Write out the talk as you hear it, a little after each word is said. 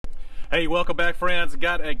Hey, welcome back, friends.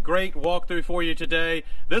 Got a great walkthrough for you today.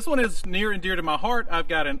 This one is near and dear to my heart. I've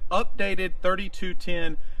got an updated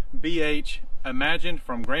 3210 BH Imagine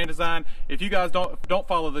from Grand Design. If you guys don't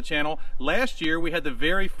follow the channel, last year we had the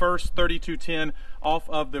very first 3210 off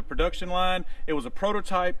of the production line. It was a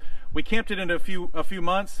prototype. We camped it in a few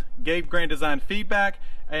months, gave Grand Design feedback,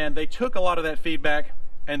 and they took a lot of that feedback,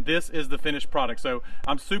 and this is the finished product. So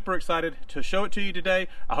I'm super excited to show it to you today.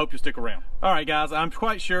 I hope you stick around. All right, guys, I'm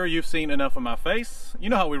quite sure you've seen enough of my face. You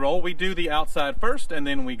know how we roll. We do the outside first, and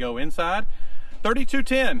then we go inside.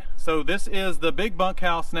 3210. So this is the big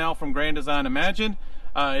bunkhouse now from Grand Design Imagine.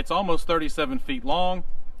 It's almost 37 feet long.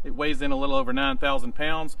 It weighs in a little over 9,000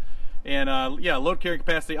 pounds. And yeah, load carrying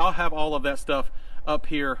capacity. I'll have all of that stuff up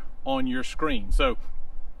here on your screen. So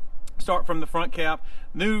start from the front cap.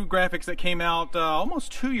 New graphics that came out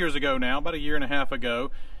almost 2 years ago now, about a year and a half ago.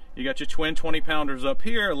 You got your twin 20-pounders up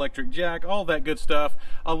here, electric jack, all that good stuff.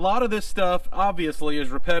 A lot of this stuff obviously is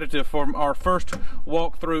repetitive from our first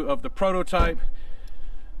walkthrough of the prototype,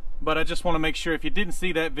 but I just want to make sure if you didn't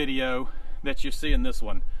see that video that you're seeing this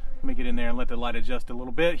one. Let me get in there and let the light adjust a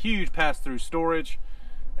little bit. Huge pass-through storage,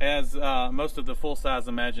 as most of the full-size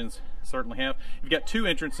Imagines certainly have. You've got two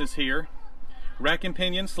entrances here, rack and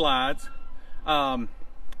pinion slides,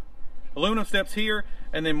 aluminum steps here,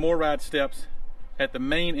 and then more ride steps at the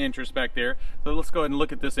main entrance back there. So let's go ahead and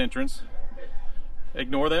look at this entrance.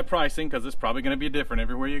 Ignore that pricing because it's probably going to be different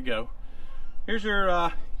everywhere you go. Here's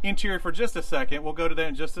your interior for just a second. We'll go to that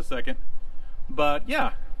in just a second. But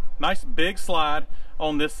yeah, nice big slide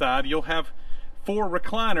on this side. You'll have 4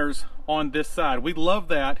 recliners on this side. We love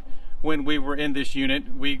that when we were in this unit.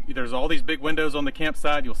 There's all these big windows on the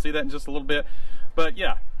campsite. You'll see that in just a little bit. But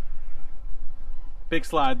yeah, big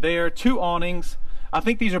slide there. 2 awnings. I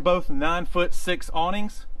think these are both 9'6"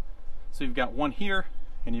 awnings. So you've got one here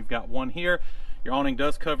and you've got one here. Your awning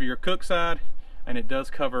does cover your cook side and it does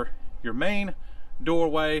cover your main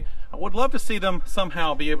doorway. I would love to see them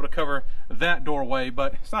somehow be able to cover that doorway,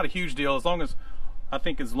 but it's not a huge deal. As long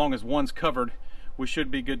as one's covered, we should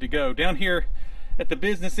be good to go. Down here at the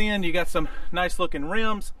business end, you got some nice looking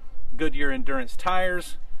rims, Goodyear Endurance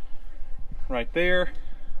tires right there.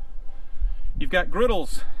 You've got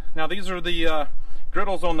griddles. Now these are the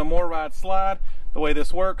griddles on the more ride slide. The way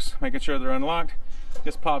this works, making sure they're unlocked,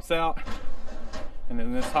 this pops out and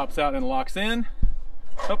then this pops out and locks in.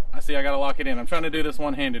 Oh, I see I gotta lock it in. I'm trying to do this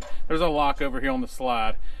one-handed. There's a lock over here on the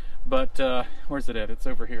slide, but where's it at? It's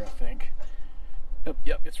over here, I think.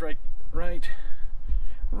 Yep, it's right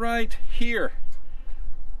here.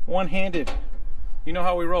 One-handed. You know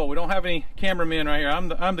how we roll. We don't have any cameramen right here. I'm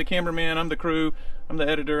the cameraman, I'm the crew, I'm the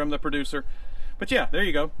editor, I'm the producer. But yeah, there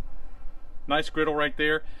you go. Nice griddle right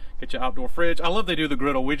there. Get your outdoor fridge. I love they do the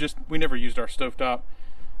griddle. We never used our stovetop.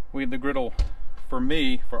 The griddle for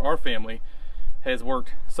our family, has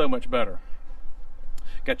worked so much better.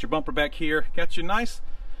 Got your bumper back here. Got your nice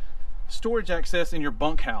storage access in your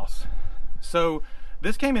bunkhouse. So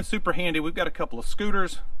this came in super handy. We've got a couple of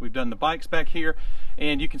scooters. We've done the bikes back here,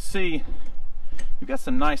 and you can see you've got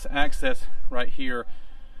some nice access right here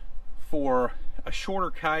for a shorter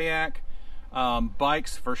kayak.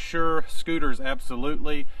 Bikes for sure, scooters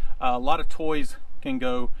absolutely. A lot of toys can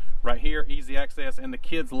go right here, easy access, and the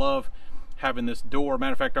kids love having this door.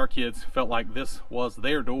 Matter of fact, our kids felt like this was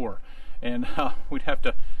their door, and we'd have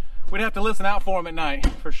to listen out for them at night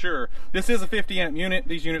for sure. This is a 50 amp unit.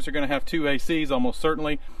 These units are going to have 2 ACs almost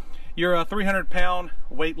certainly. Your 300-pound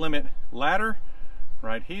weight limit ladder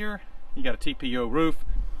right here. You got a TPO roof.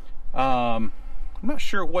 I'm not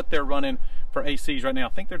sure what they're running for ACs right now. I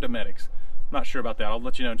think they're Domestics. Not sure about that. I'll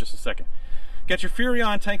let you know in just a second. Got your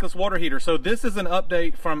Furrion tankless water heater. So this is an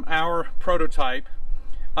update from our prototype.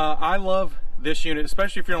 I love this unit,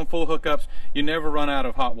 especially if you're on full hookups. You never run out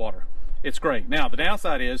of hot water. It's great. Now the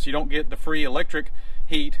downside is you don't get the free electric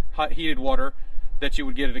hot heated water that you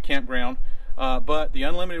would get at a campground. But the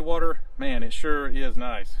unlimited water, man, it sure is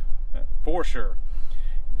nice, for sure.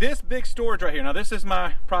 This big storage right here. Now this is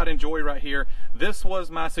my pride and joy right here. This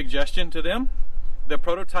was my suggestion to them. The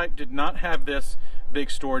prototype did not have this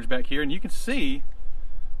big storage back here, and you can see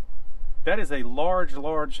that is a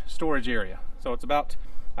large storage area. So it's about,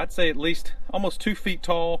 I'd say at least almost 2 feet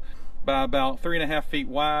tall by about 3.5 feet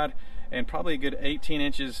wide, and probably a good 18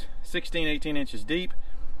 inches deep.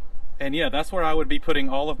 And yeah, that's where I would be putting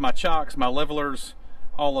all of my chocks, my levelers,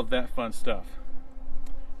 all of that fun stuff.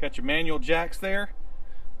 Got your manual jacks there.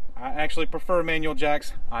 I actually prefer manual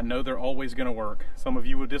jacks. I know they're always going to work. Some of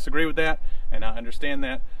you would disagree with that, and I understand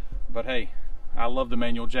that, but hey, I love the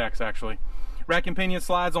manual jacks actually. Rack and pinion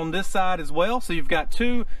slides on this side as well, so you've got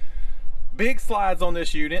 2 Big slides on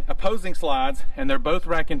this unit, opposing slides, and they're both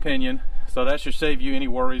rack and pinion, so that should save you any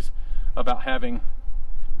worries about having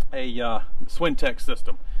a Swintech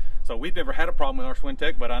system. So we've never had a problem with our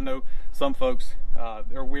Swintech, but I know some folks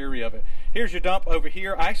are weary of it. Here's your dump over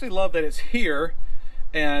here. I actually love that it's here,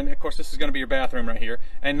 and of course this is going to be your bathroom right here,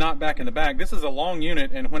 and not back in the back. This is a long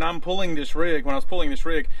unit, and when I was pulling this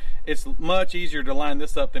rig, it's much easier to line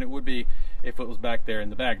this up than it would be if it was back there in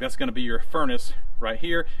the back. That's going to be your furnace right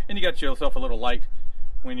here, and you got yourself a little light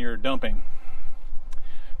when you're dumping.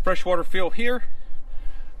 Freshwater fill here.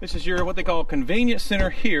 This is your what they call convenience center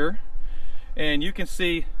here, and you can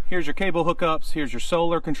see here's your cable hookups, here's your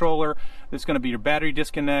solar controller, this is going to be your battery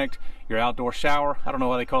disconnect, your outdoor shower. I don't know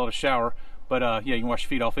why they call it a shower, but yeah, you can wash your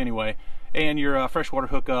feet off anyway, and your freshwater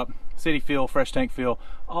hookup, city fill, fresh tank fill,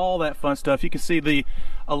 all that fun stuff. You can see the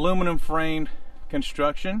aluminum framed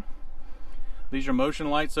construction. These are motion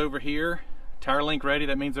lights over here, tire link ready.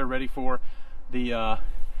 That means they're ready for the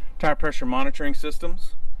tire pressure monitoring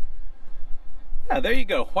systems. Yeah, there you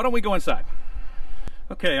go. Why don't we go inside?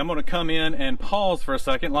 Okay, I'm going to come in and pause for a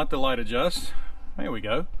second, let the light adjust. There we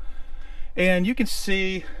go. And you can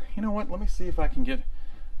see, you know what, let me see if I can get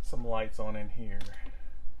some lights on in here.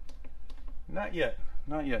 Not yet,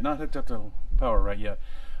 not hooked up to power right yet.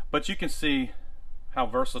 But you can see how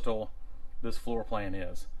versatile this floor plan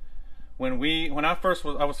is. When I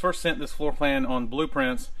was first sent this floor plan on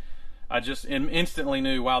blueprints, I just instantly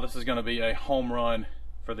knew, wow, this is going to be a home run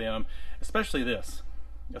for them, especially this.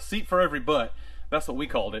 A seat for every butt, that's what we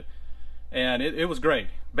called it. And it was great.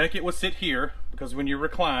 Beckett would sit here, because when you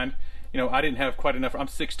reclined, you know, I didn't have quite enough, I'm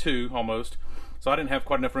 6'2" almost, so I didn't have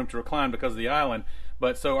quite enough room to recline because of the island.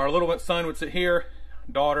 But so our little son would sit here,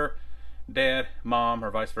 daughter, dad, mom,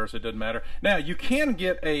 or vice versa, it doesn't matter. Now, you can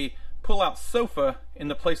get a pull-out sofa in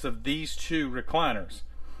the place of these two recliners.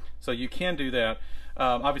 So you can do that.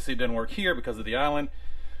 Obviously it doesn't work here because of the island.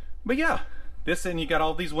 But yeah, this, and you got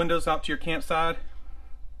all these windows out to your campsite.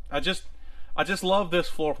 I just love this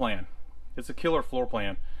floor plan. It's a killer floor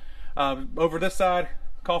plan. Over this side,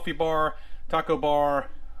 coffee bar, taco bar,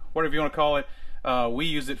 whatever you want to call it. We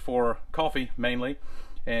use it for coffee mainly.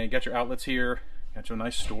 And you got your outlets here. Got your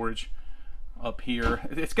nice storage up here.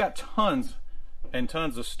 It's got tons and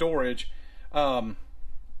tons of storage. I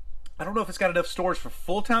don't know if it's got enough storage for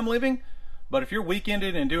full-time living, but if you're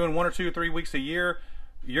weekended and doing 1 or 2 or 3 weeks a year,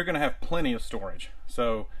 you're going to have plenty of storage.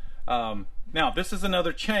 So now this is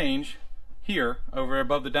another change here over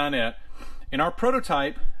above the dinette. In our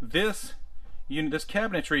prototype, this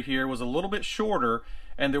cabinetry here was a little bit shorter,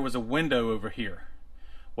 and there was a window over here.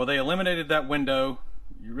 Well, they eliminated that window.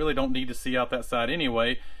 You really don't need to see out that side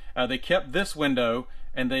anyway. They kept this window,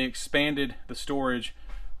 and they expanded the storage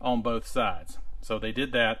on both sides. So they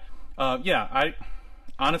did that. Yeah,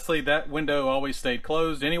 honestly, that window always stayed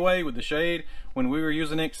closed anyway with the shade when we were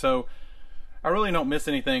using it, so I really don't miss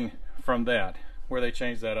anything from that, where they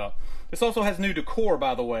changed that up. This also has new decor,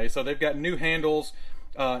 by the way, so they've got new handles,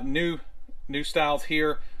 new styles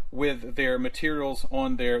here with their materials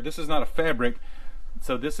on there. This is not a fabric,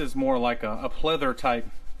 so this is more like a pleather type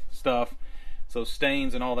stuff, so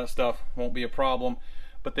stains and all that stuff won't be a problem.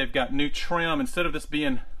 But they've got new trim. Instead of this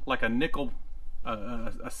being like a nickel,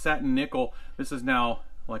 a satin nickel, this is now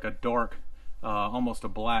like a dark, almost a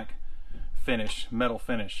black finish, metal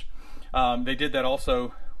finish. They did that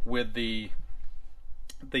also with the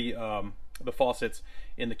faucets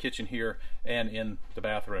in the kitchen here and in the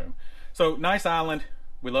bathroom. So nice island.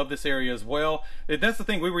 We love this area as well. That's the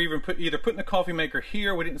thing, we were either putting the coffee maker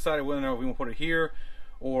here. We didn't decide whether or not we want to put it here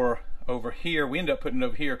or over here. We ended up putting it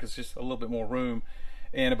over here because it's just a little bit more room.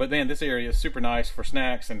 But then this area is super nice for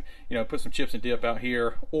snacks, and you know, put some chips and dip out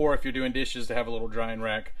here, or if you're doing dishes, to have a little drying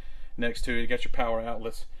rack next to it. You got your power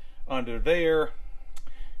outlets under there.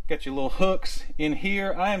 Got your little hooks in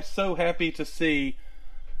here. I am so happy to see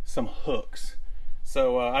some hooks.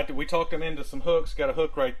 So we talked them into some hooks. Got a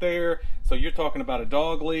hook right there. So you're talking about a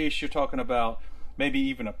dog leash. You're talking about maybe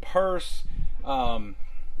even a purse.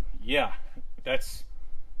 Yeah,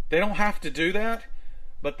 they don't have to do that,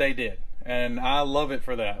 but they did. And I love it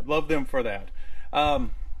for that. Love them for that.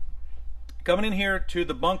 Coming in here to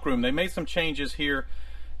the bunk room, they made some changes here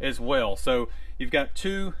as well. So you've got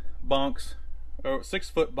 2 bunks, or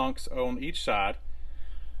 6-foot bunks on each side.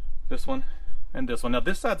 This one and this one. Now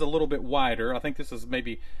this side's a little bit wider. I think this is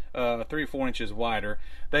maybe 3 or 4 inches wider.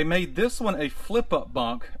 They made this one a flip-up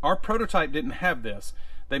bunk. Our prototype didn't have this.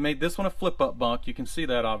 They made this one a flip-up bunk. You can see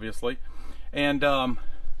that obviously. And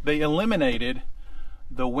they eliminated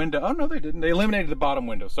the window. Oh no, they didn't. They eliminated the bottom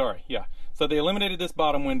window. Sorry. Yeah. So they eliminated this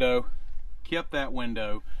bottom window, kept that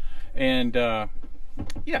window, and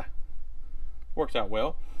yeah, works out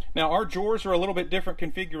well. Now our drawers are a little bit different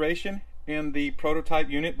configuration in the prototype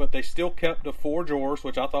unit, but they still kept the 4 drawers,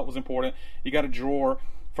 which I thought was important. You got a drawer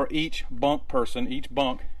for each bunk person, each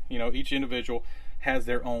bunk, you know, each individual has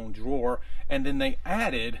their own drawer. And then they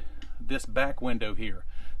added this back window here.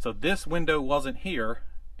 So this window wasn't here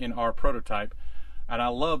in our prototype, and I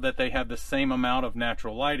love that they have the same amount of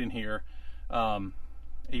natural light in here.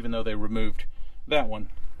 Even though they removed that one,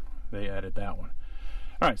 they added that one.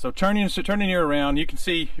 All right, so turning you around, you can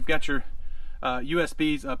see you've got your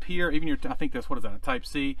USBs up here. Even your, I think that's, what is that, a Type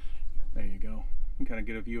C? There you go. You can kind of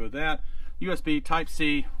get a view of that. USB Type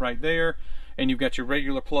C right there, and you've got your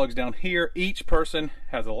regular plugs down here. Each person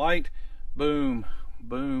has a light. Boom,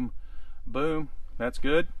 boom, boom. That's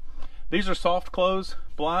good. These are soft close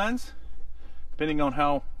blinds, depending on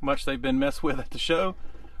how much they've been messed with at the show.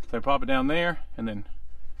 So they pop it down there, and then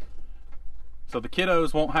so the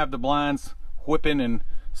kiddos won't have the blinds whipping and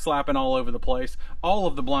slapping all over the place. All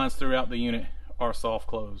of the blinds throughout the unit are soft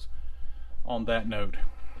close. On that note,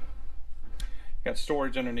 got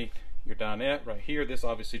storage underneath your dinette right here. This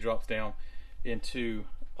obviously drops down into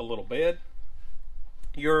a little bed.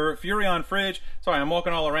 Your Furrion fridge, sorry, I'm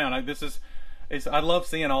walking all around. I love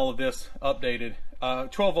seeing all of this updated.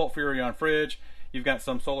 12-volt Furrion fridge. You've got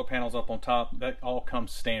some solar panels up on top. That all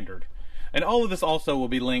comes standard. And all of this also will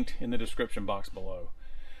be linked in the description box below.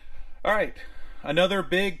 All right, another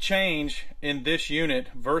big change in this unit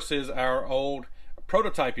versus our old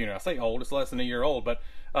prototype unit. I say old, it's less than a year old, but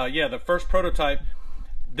yeah, the first prototype,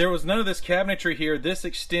 there was none of this cabinetry here. This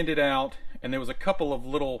extended out, and there was a couple of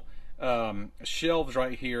little shelves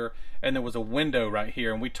right here, and there was a window right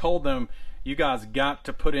here, and we told them, you guys got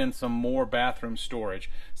to put in some more bathroom storage.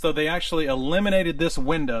 So they actually eliminated this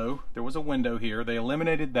window. There was a window here. They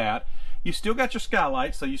eliminated that. You still got your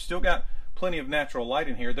skylight, so you still got plenty of natural light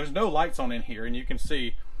in here. There's no lights on in here, and you can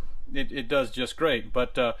see it does just great.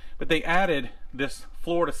 But they added this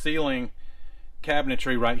floor-to-ceiling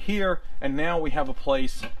cabinetry right here, and now we have a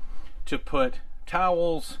place to put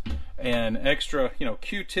towels and extra, you know,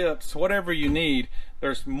 Q-tips, whatever you need.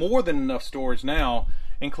 There's more than enough storage now,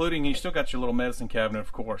 including, you still got your little medicine cabinet,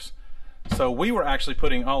 of course. So we were actually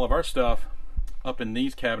putting all of our stuff up in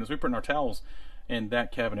these cabinets. We're putting our towels in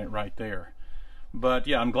that cabinet right there. But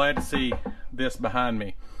yeah, I'm glad to see this behind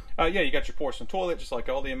me. Yeah, you got your porcelain toilet, just like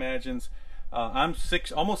all the Imagines. I'm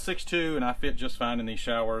almost 6'2", and I fit just fine in these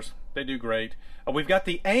showers. They do great. We've got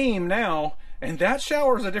the AIM now, and that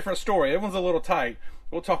shower is a different story. That one's a little tight.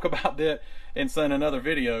 We'll talk about that in another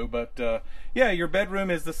video. But yeah, your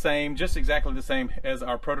bedroom is the same, just exactly the same as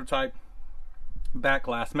our prototype back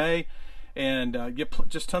last May. And you get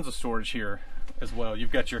just tons of storage here as well.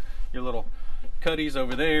 You've got your little cuddies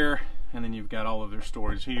over there, and then you've got all of their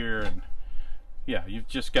storage here. And yeah, you've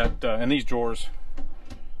just got, and these drawers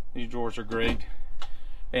are great.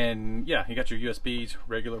 And yeah, you got your USBs,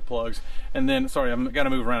 regular plugs. And then, sorry, I've got to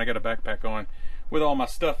move around. I got a backpack on with all my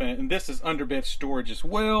stuff in it. And this is underbed storage as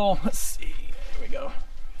well. Let's see, there we go.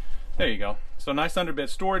 There you go. So nice underbed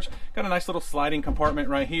storage. Got a nice little sliding compartment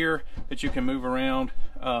right here that you can move around.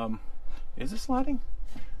 Is it sliding?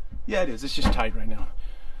 Yeah, it is. It's just tight right now.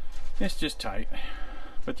 It's just tight.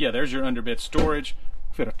 But yeah, there's your underbed storage.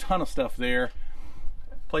 We've got a ton of stuff there.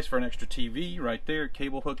 Place for an extra TV right there.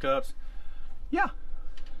 Cable hookups. Yeah.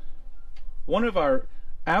 One of our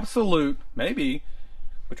absolute, maybe,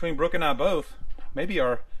 between Brooke and I both, maybe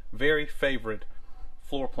our very favorite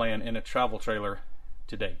floor plan in a travel trailer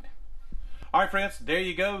to date. All right, friends, there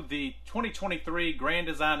you go. The 2023 Grand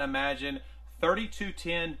Design Imagine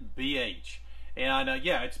 3210BH. And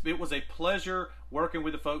yeah, it was a pleasure working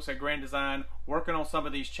with the folks at Grand Design, working on some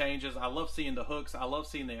of these changes. I love seeing the hooks. I love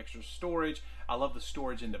seeing the extra storage. I love the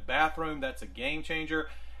storage in the bathroom. That's a game changer.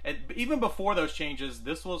 And even before those changes,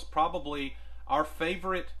 this was probably our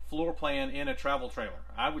favorite floor plan in a travel trailer.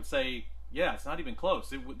 I would say, yeah, it's not even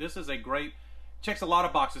close. This is a great, checks a lot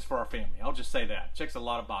of boxes for our family. I'll just say that. Checks a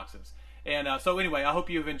lot of boxes. And so anyway, I hope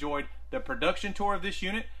you've enjoyed the production tour of this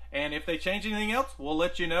unit. And if they change anything else, we'll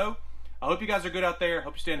let you know. I hope you guys are good out there.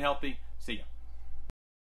 Hope you're staying healthy. See ya.